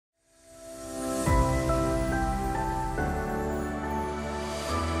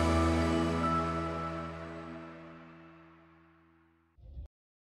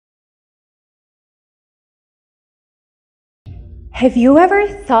Have you ever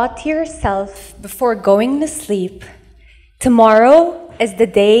thought to yourself before going to sleep, tomorrow is the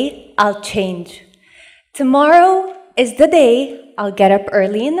day I'll change. Tomorrow is the day I'll get up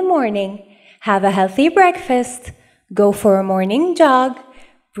early in the morning, have a healthy breakfast, go for a morning jog,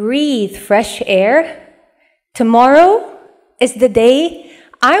 breathe fresh air. Tomorrow is the day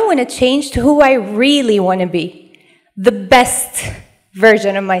I want to change to who I really want to be, the best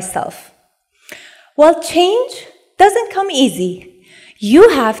version of myself. Well, change doesn't come easy. You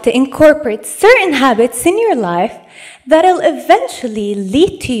have to incorporate certain habits in your life that'll eventually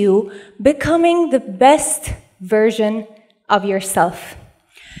lead to you becoming the best version of yourself.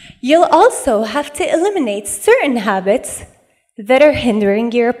 You'll also have to eliminate certain habits that are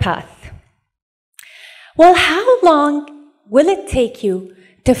hindering your path. Well, how long will it take you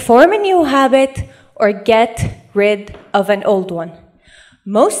to form a new habit or get rid of an old one?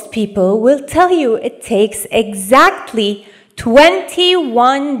 Most people will tell you it takes exactly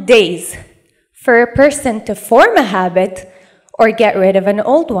 21 days for a person to form a habit or get rid of an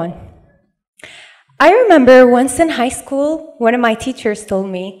old one. I remember once in high school, one of my teachers told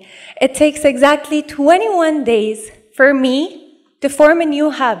me it takes exactly 21 days for me to form a new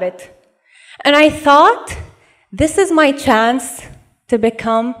habit. And I thought, this is my chance to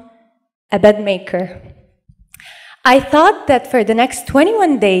become a bed maker. I thought that for the next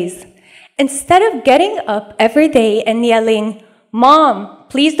 21 days, instead of getting up every day and yelling, "Mom,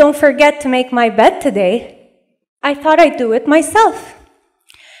 please don't forget to make my bed today," I thought I'd do it myself.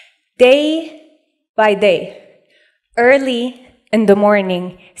 Day by day, early in the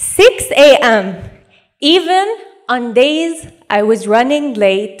morning, 6 a.m., even on days I was running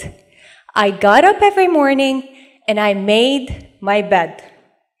late, I got up every morning and I made my bed.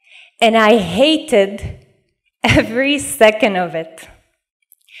 And I hated every second of it.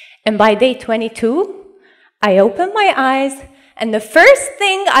 And by day 22, I opened my eyes, and the first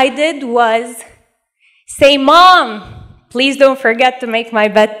thing I did was say, "Mom, please don't forget to make my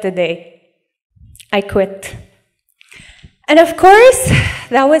bed today." I quit. And of course,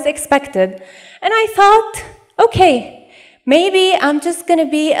 that was expected. And I thought, okay, maybe I'm just going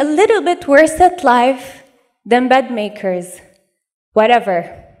to be a little bit worse at life than bed makers. Whatever.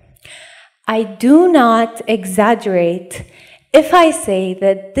 I do not exaggerate if I say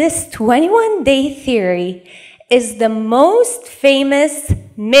that this 21-day theory is the most famous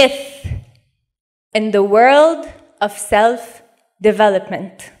myth in the world of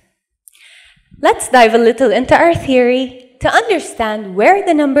self-development. Let's dive a little into our theory to understand where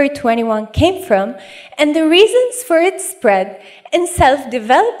the number 21 came from and the reasons for its spread in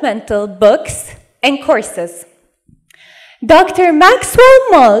self-developmental books and courses. Dr. Maxwell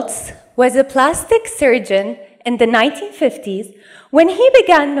Maltz was a plastic surgeon in the 1950s when he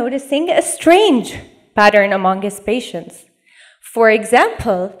began noticing a strange pattern among his patients. For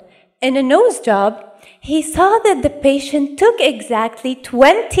example, in a nose job, he saw that the patient took exactly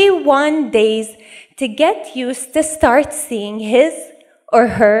 21 days to get used to start seeing his or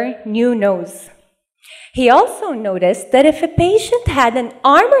her new nose. He also noticed that if a patient had an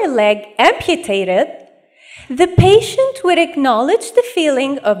arm or leg amputated, the patient would acknowledge the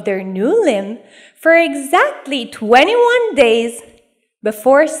feeling of their new limb for exactly 21 days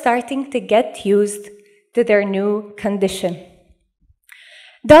before starting to get used to their new condition.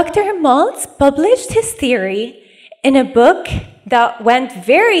 Dr. Maltz published his theory in a book that went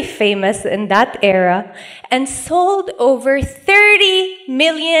very famous in that era and sold over 30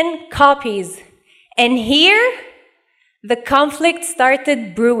 million copies. And here, the conflict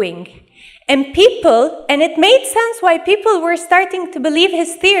started brewing. And it made sense why people were starting to believe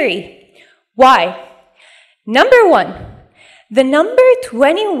his theory. Why? Number one, the number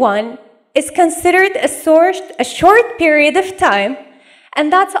 21 is considered a short period of time,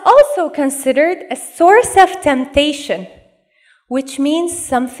 and that's also considered a source of temptation, which means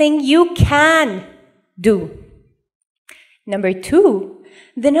something you can do. Number two,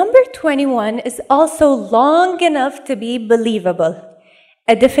 the number 21 is also long enough to be believable.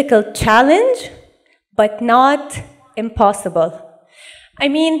 A difficult challenge, but not impossible. I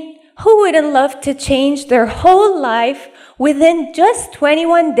mean, who wouldn't love to change their whole life within just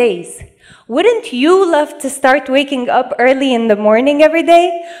 21 days? Wouldn't you love to start waking up early in the morning every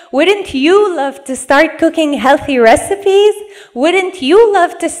day? Wouldn't you love to start cooking healthy recipes? Wouldn't you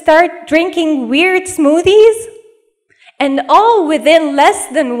love to start drinking weird smoothies? And all within less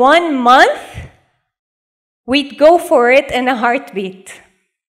than 1 month? We'd go for it in a heartbeat.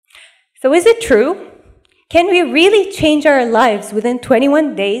 So is it true? Can we really change our lives within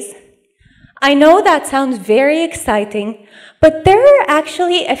 21 days? I know that sounds very exciting, but there are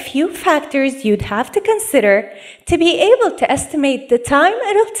actually a few factors you'd have to consider to be able to estimate the time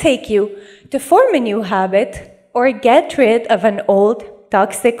it'll take you to form a new habit or get rid of an old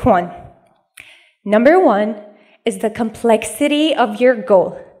toxic one. Number one is the complexity of your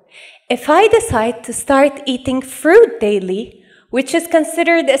goal. If I decide to start eating fruit daily, which is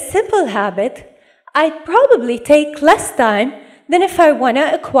considered a simple habit, I'd probably take less time than if I want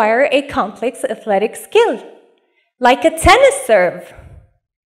to acquire a complex athletic skill, like a tennis serve.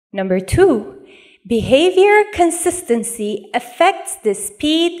 Number two, behavior consistency affects the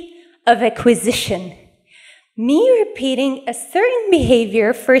speed of acquisition. Me repeating a certain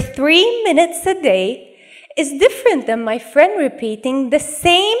behavior for 3 minutes a day is different than my friend repeating the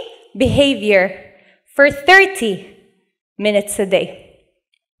same behavior for 30 minutes a day.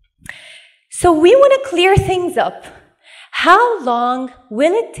 So we want to clear things up. How long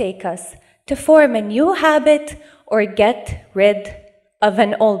will it take us to form a new habit or get rid of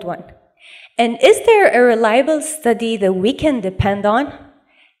an old one? And is there a reliable study that we can depend on?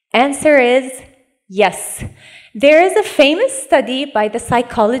 Answer is yes. There is a famous study by the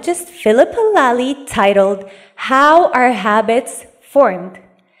psychologist 𝒚𝒂𝒏𝒊𝒏𝒈 titled How Are Habits Formed?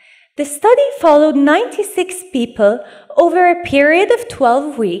 The study followed 96 people over a period of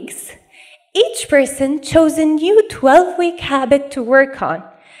 12 weeks. Each person chose a new 12-week habit to work on,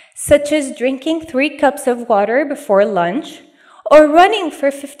 such as drinking 3 cups of water before lunch or running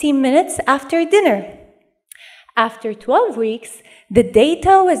for 15 minutes after dinner. After 12 weeks, the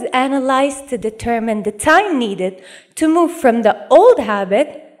data was analyzed to determine the time needed to move from the old habit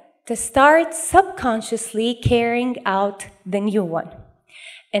to start subconsciously carrying out the new one.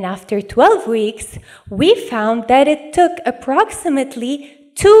 And after 12 weeks, we found that it took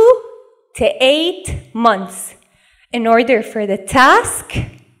approximately 2 to 8 months in order for the task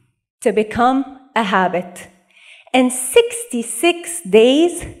to become a habit, and 66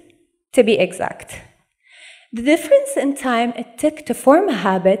 days to be exact. The difference in time it took to form a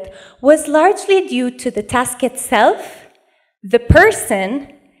habit was largely due to the task itself, the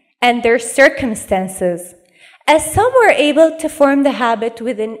person, and their circumstances, as some were able to form the habit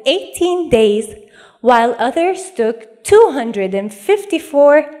within 18 days, while others took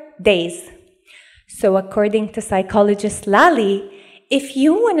 254 days. So according to psychologist Lally, if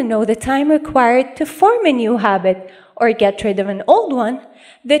you want to know the time required to form a new habit or get rid of an old one,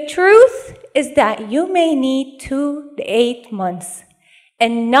 the truth is that you may need 2 to 8 months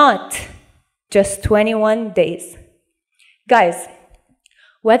and not just 21 days. Guys,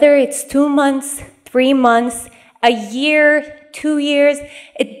 whether it's 2 months, 3 months, a year, 2 years,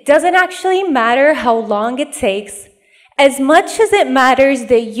 it doesn't actually matter how long it takes, as much as it matters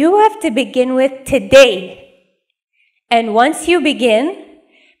that you have to begin with today. And once you begin,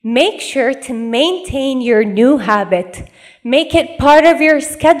 make sure to maintain your new habit. Make it part of your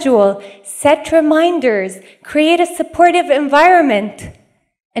schedule. Set reminders. Create a supportive environment.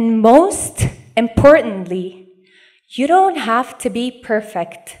 And most importantly, you don't have to be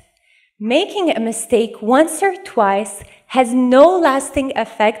perfect. Making a mistake once or twice has no lasting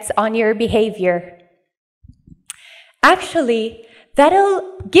effects on your behavior. Actually,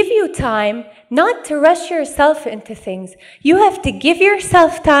 that'll give you time not to rush yourself into things. You have to give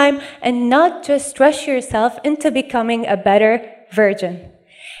yourself time and not just rush yourself into becoming a better version.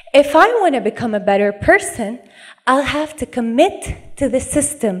 If I want to become a better person, I'll have to commit to the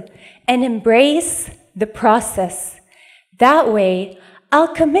system and embrace the process. That way,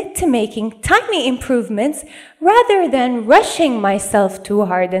 I'll commit to making tiny improvements rather than rushing myself too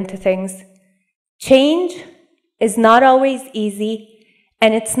hard into things. Change is not always easy,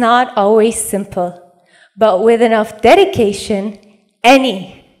 and it's not always simple. But with enough dedication,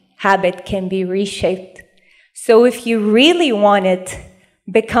 any habit can be reshaped. So if you really want it,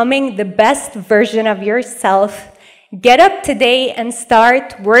 becoming the best version of yourself, get up today and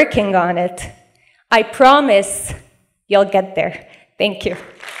start working on it. I promise you'll get there. Thank you.